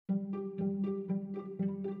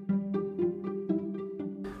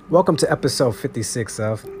Welcome to episode 56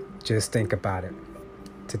 of Just Think About It.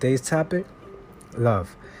 Today's topic,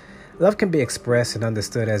 love. Love can be expressed and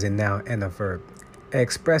understood as a noun and a verb.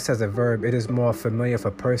 Expressed as a verb, it is more familiar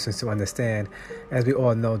for persons to understand, as we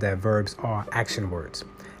all know that verbs are action words.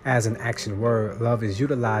 As an action word, love is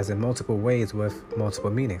utilized in multiple ways with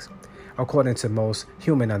multiple meanings. According to most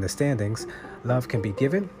human understandings, love can be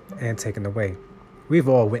given and taken away. We've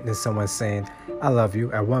all witnessed someone saying, "I love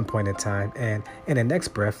you" at one point in time, and in the next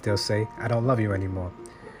breath, they'll say, "I don't love you anymore."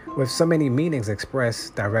 With so many meanings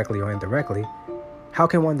expressed directly or indirectly, how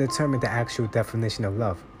can one determine the actual definition of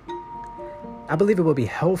love? I believe it would be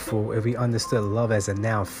helpful if we understood love as a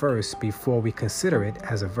noun first before we consider it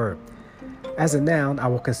as a verb. As a noun, I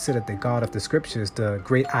will consider the God of the scriptures, the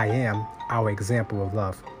great I Am, our example of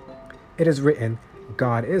love. It is written,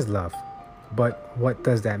 God is love. But what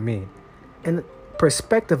does that mean? In the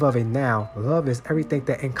perspective of a noun, love is everything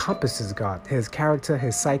that encompasses God, his character,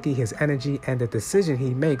 his psyche, his energy, and the decision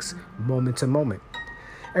he makes moment to moment.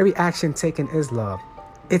 Every action taken is love.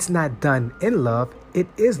 It's not done in love, it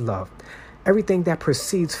is love. Everything that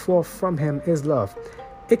proceeds forth from him is love.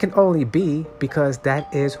 It can only be because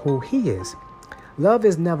that is who he is. Love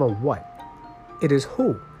is never what, it is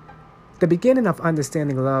who. The beginning of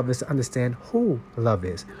understanding love is to understand who love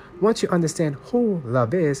is. Once you understand who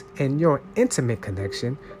love is and your intimate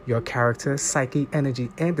connection, your character, psyche,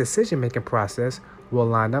 energy, and decision-making process will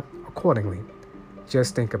line up accordingly.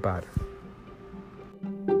 Just think about it.